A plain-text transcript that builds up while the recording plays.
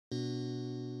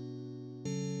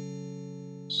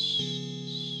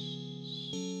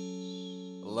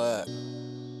Look.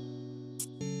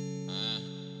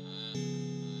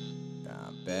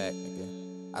 I'm back,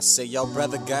 nigga. I say your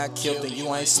brother got killed and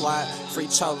you ain't slide. Free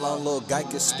Cholo, little guy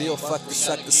can still fuck the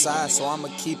sucker side, so I'ma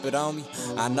keep it on me.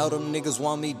 I know them niggas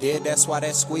want me dead, that's why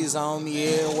that squeeze on me.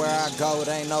 Yeah, where I go, it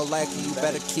ain't no lacking, you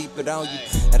better keep it on you.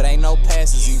 It ain't no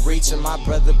passes, he reaching, my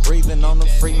brother breathing on them.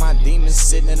 Free my demons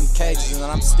sitting in them cages, and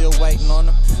I'm still waiting on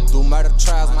them. Through murder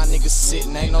trials, my niggas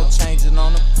sitting, ain't no changing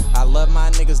on them. I love my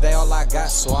niggas, they all I got,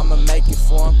 so I'ma make it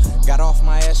for them. Got off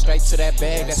my ass straight to that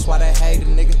bag, that's why they hate a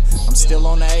nigga. I'm still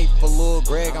on the 8 for Lil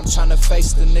Greg, I'm tryna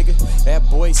face the nigga. That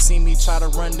boy see me try to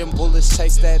run them bullets,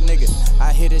 chase that nigga.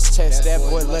 I hit his chest, that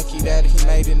boy lucky that he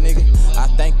made it, nigga. I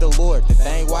thank the Lord that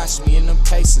they ain't watched me in them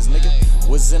cases, nigga.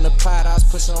 Was in the pot, I was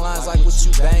pushing lines like what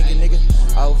you banging, nigga.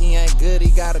 Oh, he ain't good, he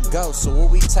gotta go, so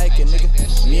what we taking,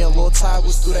 nigga? Me and Lil Ty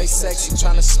was through they sexy,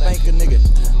 tryna spank a nigga.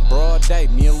 Broad day,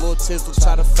 me and Lil Tizzle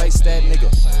try to face that nigga.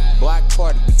 Block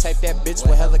party, we tape that bitch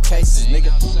with hella cases,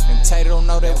 nigga. And Tater don't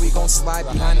know that we gon' slide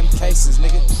behind them cases,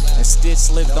 nigga. And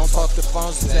Stitch Live don't talk to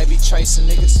phones cause they be tracing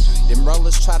niggas. Them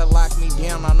rollers try to lock me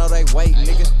down, I know they wait,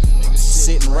 nigga.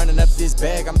 Sitting running up this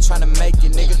bag, I'm tryna make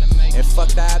it, nigga. And fuck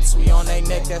the ops, we on they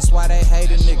neck, that's why they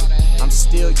hate a nigga. I'm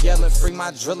still yelling, free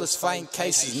my drillers fighting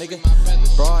cases, nigga.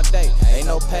 Broad day, ain't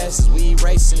no passes, we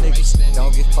erasing niggas.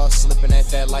 Don't get caught slipping at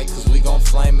that light cause we gon'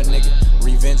 flame a nigga.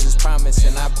 Revenge is promise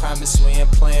and I promise we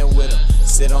ain't playing with him.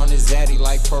 Sit on his zaddy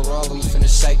like parole, we finna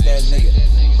shake that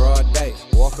nigga. Broad day,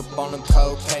 walk up on them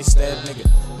cold case that nigga.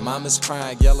 Mama's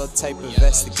crying, yellow tape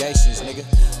investigations, nigga.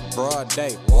 Broad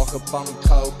day, walk up on them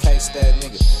cold case that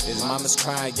nigga. His mama's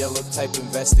crying, yellow tape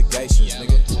investigations,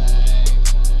 nigga.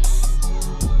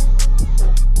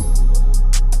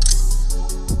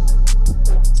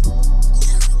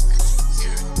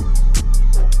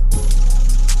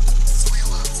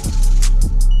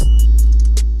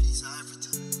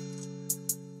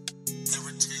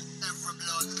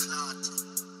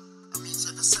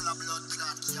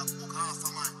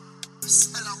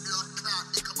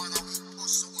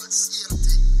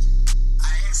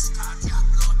 I escort your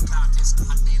blood clot, it's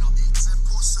not me no big.